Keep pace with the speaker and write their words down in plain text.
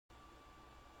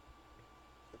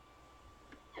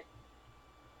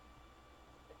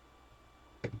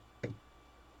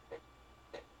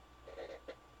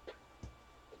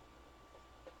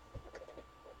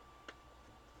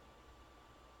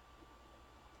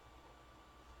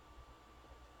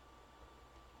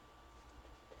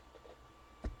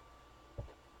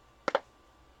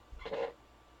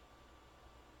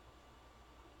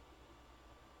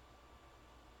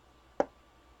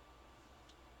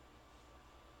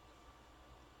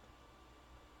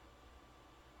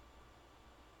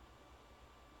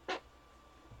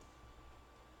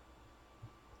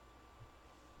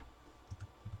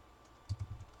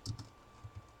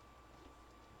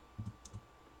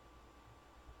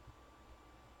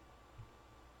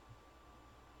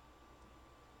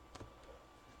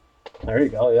There you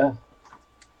go, yeah.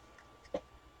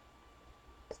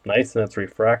 It's nice and it's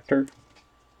refractor.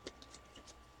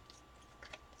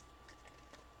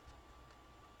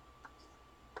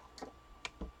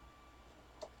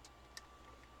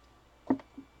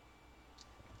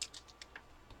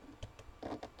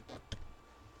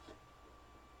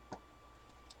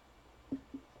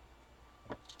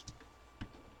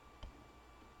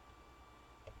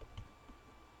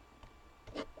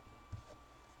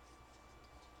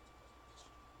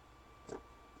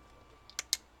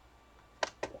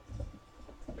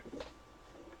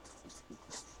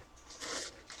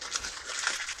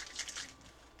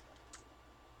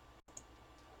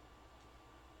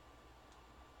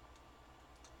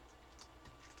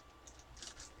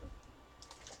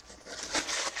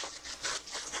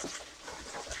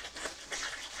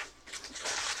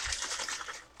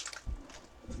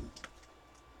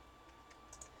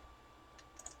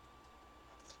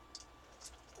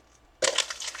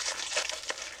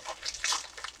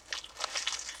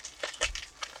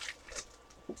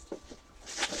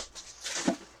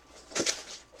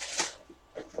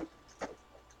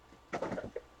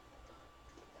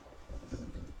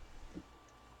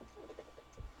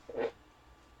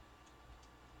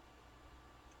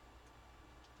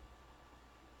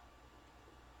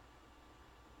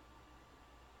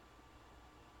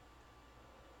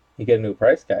 You get a new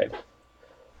price guide.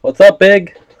 What's up,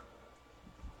 Big?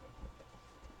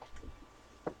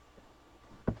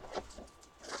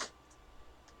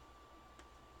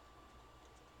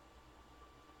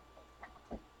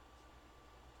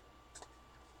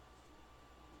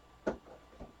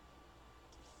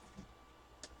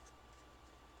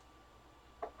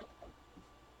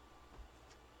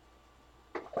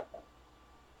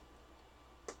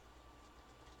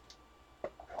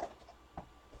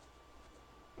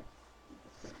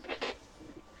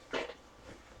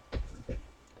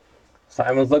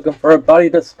 Simon's looking for a buddy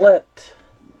to split.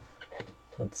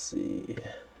 Let's see.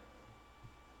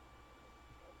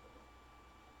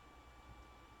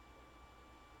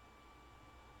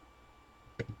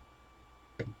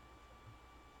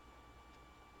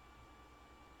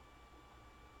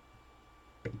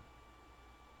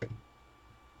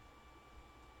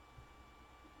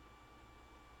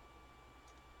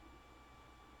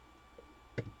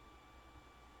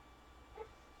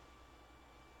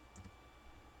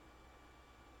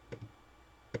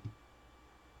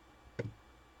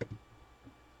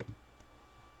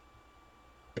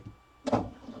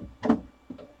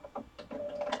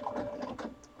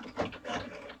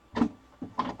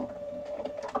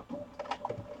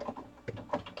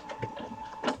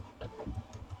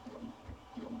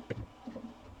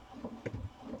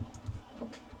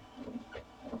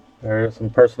 There are some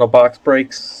personal box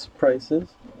breaks prices.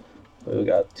 We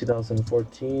got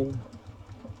 2014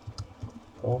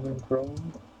 Bowman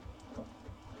Chrome.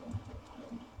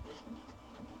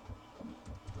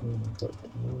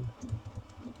 2014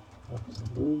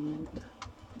 Absolute.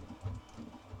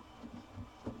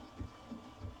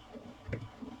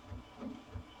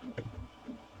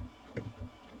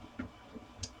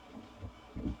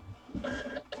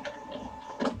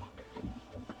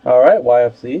 All right,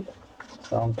 YFC.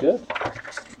 Sounds good.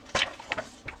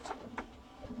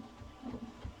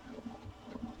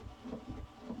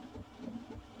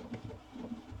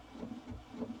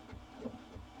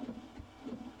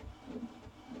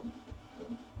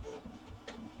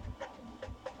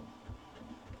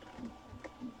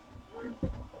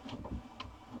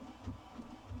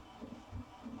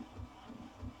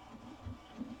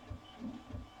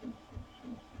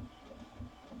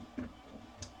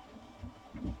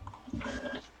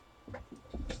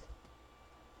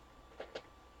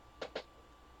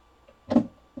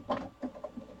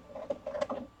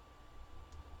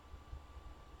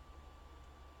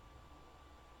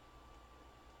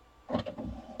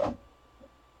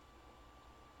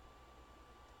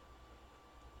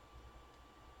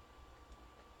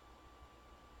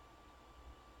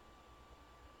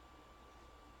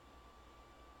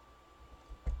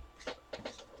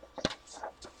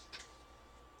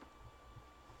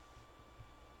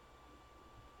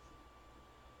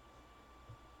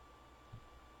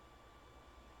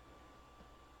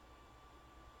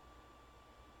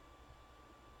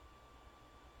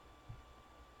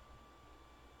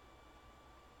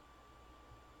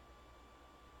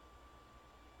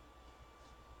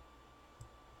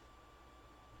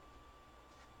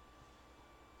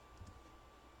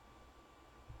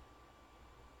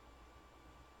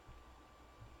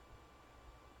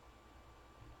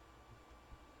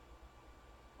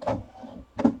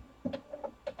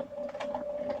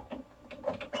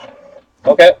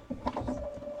 Okay.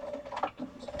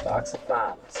 Box of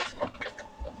Finest.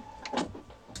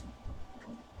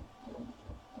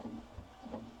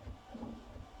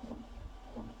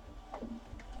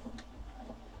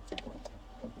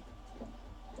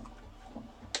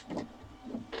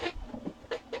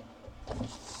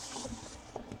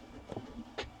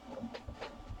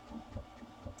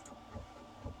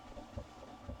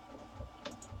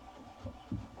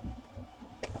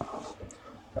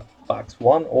 box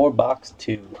 1 or box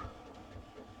 2.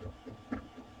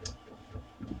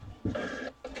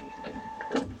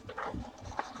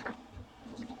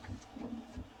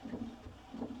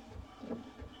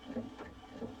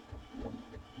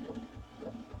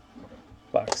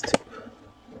 Box 2.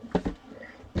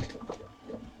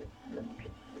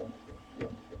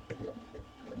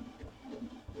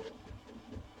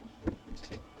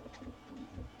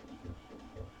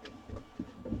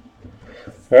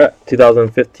 All right,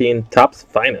 2015 Topps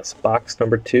Finest, box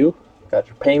number 2. Got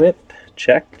your payment.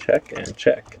 Check, check, and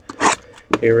check.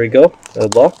 Here we go.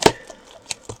 Good luck.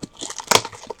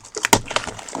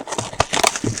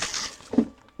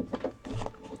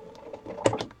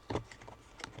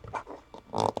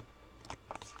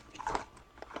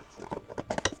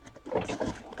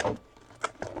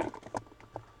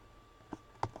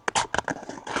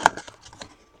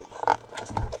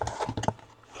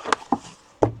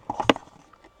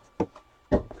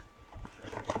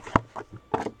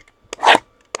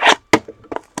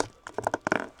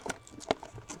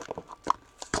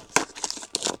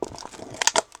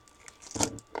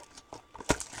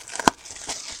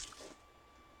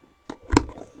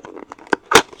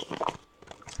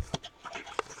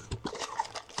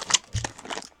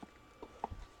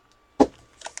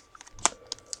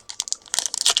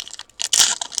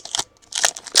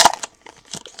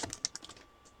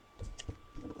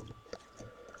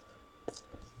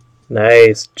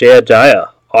 Nice. Jaya Jaya.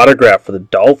 Autograph for the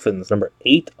Dolphins. Number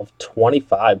 8 of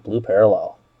 25. Blue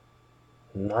parallel.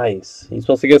 Nice. He's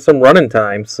supposed to get some running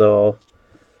time, so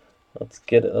let's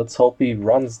get it. Let's hope he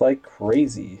runs like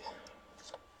crazy.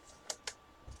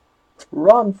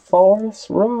 Run, Forrest,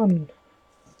 run.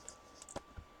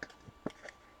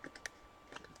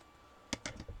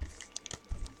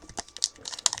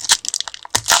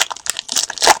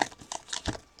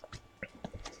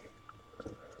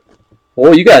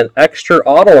 Oh, you got an extra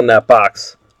auto in that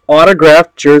box.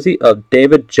 Autographed jersey of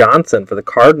David Johnson for the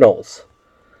Cardinals.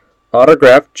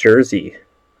 Autographed jersey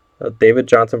of David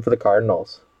Johnson for the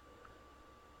Cardinals.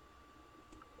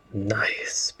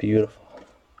 Nice. Beautiful.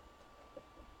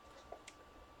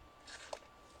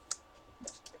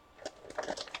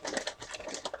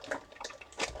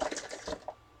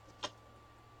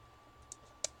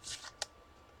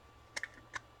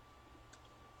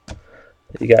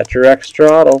 You got your extra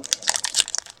auto.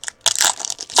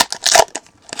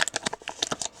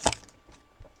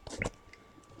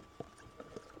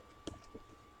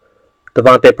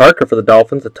 Devontae Parker for the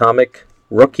Dolphins, atomic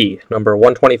rookie, number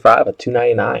 125 at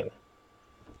 $2.99.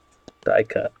 Die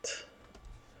cut.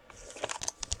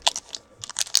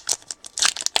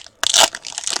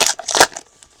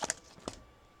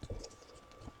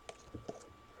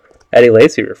 Eddie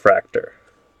Lacy refractor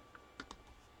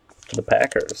for the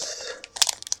Packers.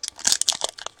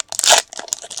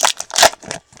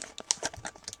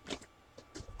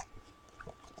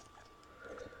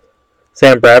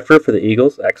 Sam Bradford for the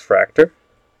Eagles, X-Fractor.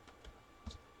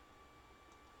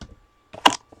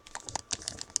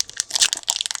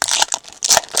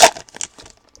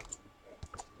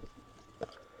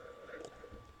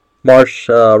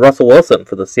 Russell Wilson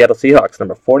for the Seattle Seahawks,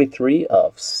 number 43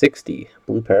 of 60,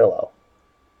 blue parallel.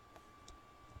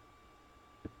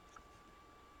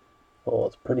 Oh,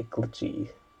 it's pretty glitchy.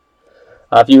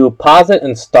 If you pause it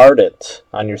and start it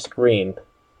on your screen,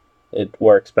 it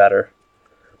works better.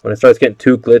 When it starts getting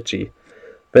too glitchy.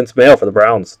 Vince Mayle for the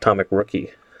Browns, atomic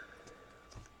rookie.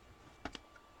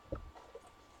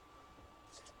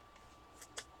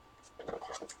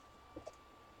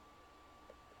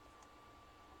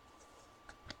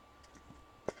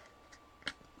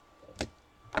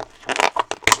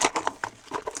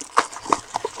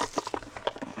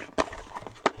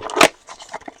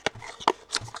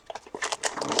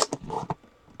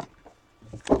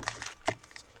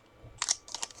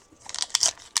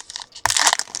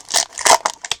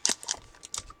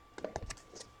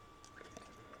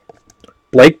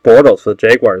 Blake Bortles for the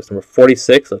Jaguars, number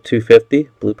 46 of 250,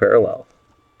 blue parallel.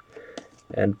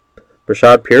 And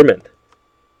Brashad Perriman,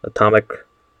 atomic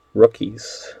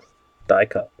rookies, die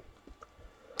cut.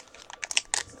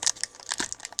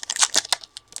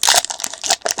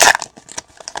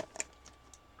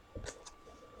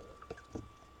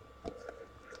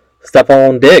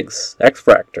 Stephon Diggs,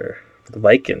 X-Fractor for the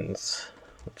Vikings,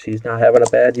 which he's not having a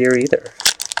bad year either.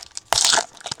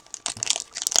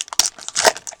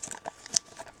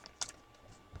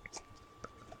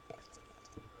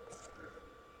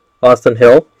 Austin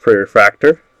Hill for your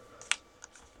refractor.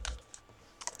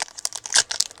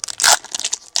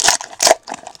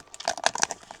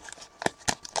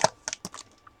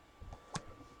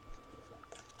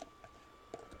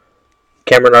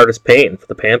 Cameron Artis-Payne for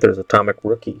the Panthers, atomic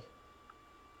rookie.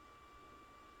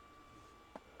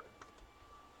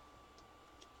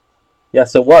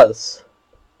 Yes, it was.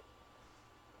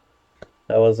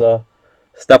 That was a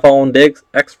Stephon Diggs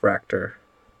X-Fractor.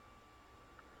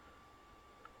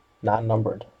 Not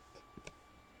numbered.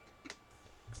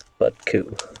 But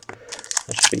cool.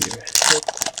 That should be your hit.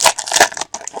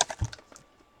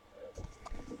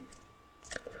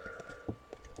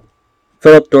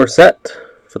 Philip Dorsett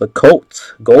for the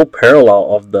Colts. Gold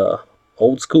parallel of the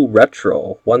old school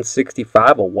retro.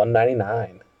 165 of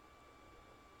 199.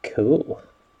 Cool.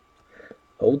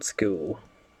 Old school.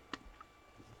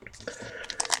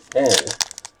 And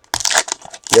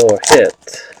your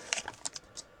hit.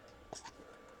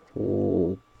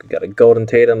 Ooh, got a Golden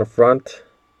Tate on the front.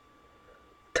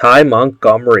 Ty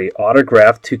Montgomery,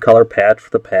 autographed 2-color patch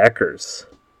for the Packers.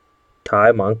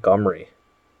 Ty Montgomery.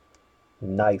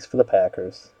 Nice for the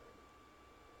Packers.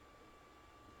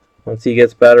 Once he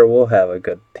gets better, we'll have a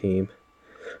good team.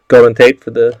 Golden Tate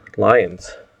for the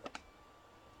Lions.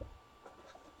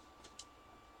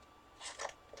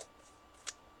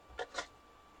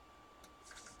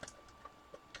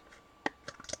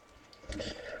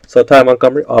 So Ty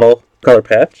Montgomery, auto color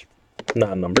patch,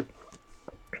 not numbered.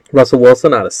 Russell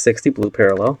Wilson out of 60, blue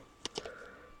parallel.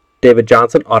 David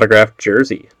Johnson, autographed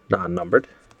jersey, not numbered.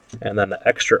 And then the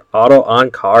extra auto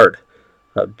on card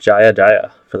of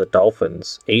Jaya for the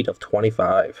Dolphins, 8 of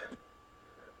 25.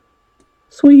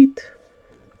 Sweet.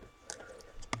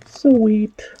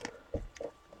 Sweet.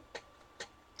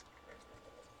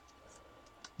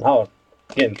 Oh,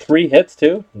 getting 3 hits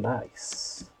too?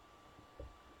 Nice.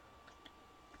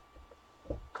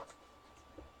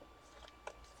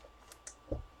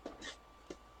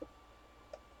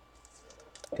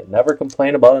 Can never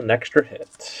complain about an extra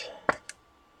hit.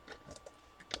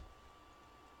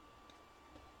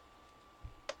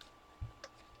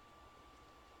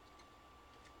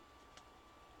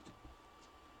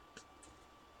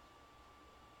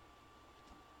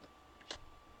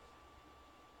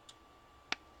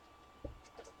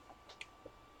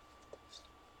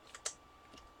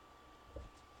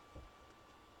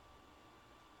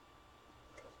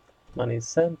 Money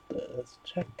sent. Let's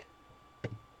check.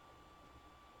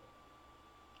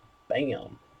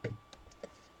 Bam.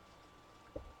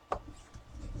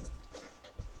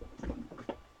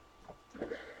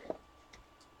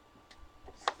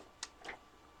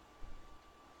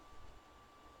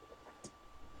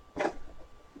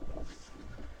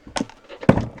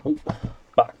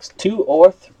 Box 2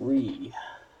 or 3.